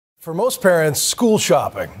For most parents, school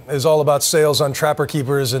shopping is all about sales on Trapper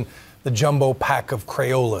Keepers and the jumbo pack of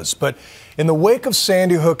Crayolas. But in the wake of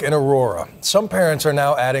Sandy Hook and Aurora, some parents are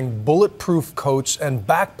now adding bulletproof coats and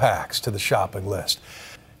backpacks to the shopping list.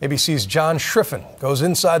 ABC's John Schriffen goes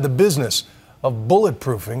inside the business of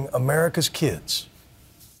bulletproofing America's kids.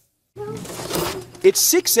 It's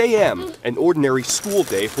 6 a.m., an ordinary school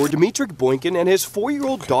day for Dimitri Boykin and his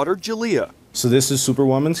 4-year-old daughter, Jalea. So this is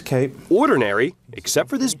Superwoman's cape. Ordinary, except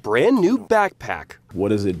for this brand new backpack. What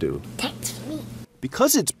does it do? Protect me.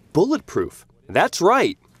 Because it's bulletproof. That's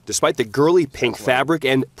right. Despite the girly pink fabric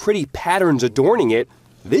and pretty patterns adorning it,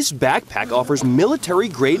 this backpack offers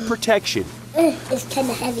military-grade protection. It's kind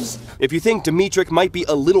of heavy. If you think Dimitri might be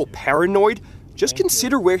a little paranoid, just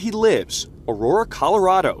consider where he lives, Aurora,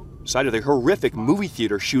 Colorado, site of the horrific movie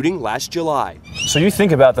theater shooting last July. So you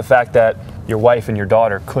think about the fact that your wife and your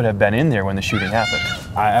daughter could have been in there when the shooting happened?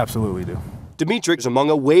 I absolutely do. Dimitri is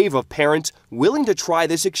among a wave of parents willing to try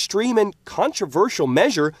this extreme and controversial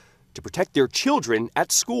measure to protect their children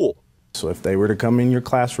at school. So if they were to come in your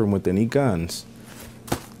classroom with any guns,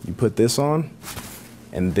 you put this on,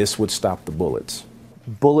 and this would stop the bullets.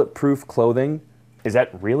 Bulletproof clothing, is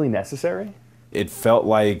that really necessary? It felt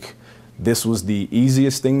like this was the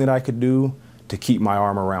easiest thing that I could do to keep my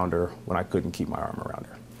arm around her when I couldn't keep my arm around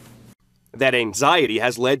her. That anxiety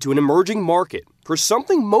has led to an emerging market for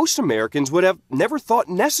something most Americans would have never thought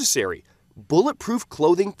necessary: bulletproof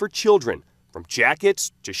clothing for children, from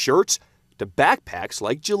jackets to shirts to backpacks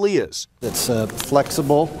like Jalea's. It's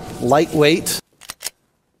flexible, lightweight.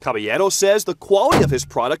 Caballero says the quality of his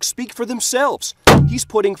products speak for themselves. He's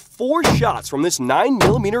putting 4 shots from this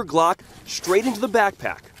 9mm Glock straight into the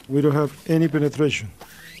backpack. We don't have any penetration.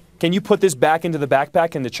 Can you put this back into the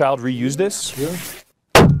backpack and the child reuse this?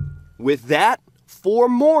 Yeah. With that, 4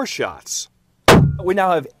 more shots. We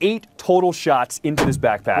now have 8 total shots into this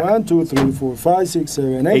backpack. 1, 2, 3, 4, 5, 6,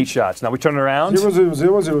 7, 8. 8 shots. Now we turn it around. 0, 0,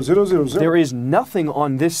 0, 0, 0, 0, 0. There is nothing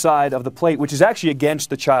on this side of the plate, which is actually against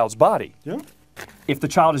the child's body. Yeah. If the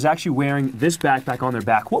child is actually wearing this backpack on their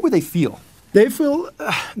back, what would they feel? They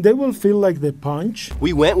will feel like they punch.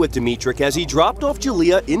 We went with Dimitri as he dropped off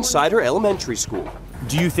Jalea inside her elementary school.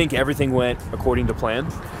 Do you think everything went according to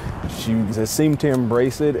plan? She has seemed to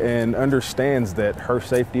embrace it and understands that her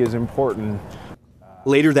safety is important.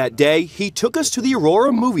 Later that day, he took us to the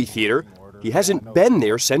Aurora movie theater. He hasn't been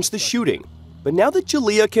there since the shooting. But now that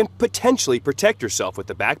Jalea can potentially protect herself with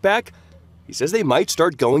the backpack, he says they might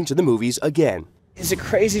start going to the movies again. Is it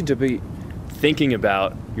crazy to be thinking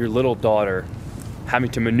about your little daughter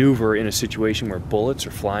having to maneuver in a situation where bullets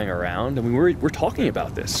are flying around? I mean, we're talking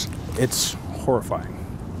about this. It's horrifying.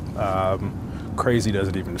 Crazy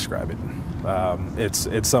doesn't even describe it.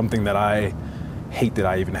 It's something that I hate that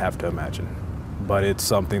I even have to imagine, but it's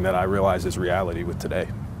something that I realize is reality with today.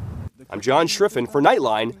 I'm John Schriffen for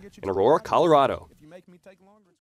Nightline in Aurora, Colorado.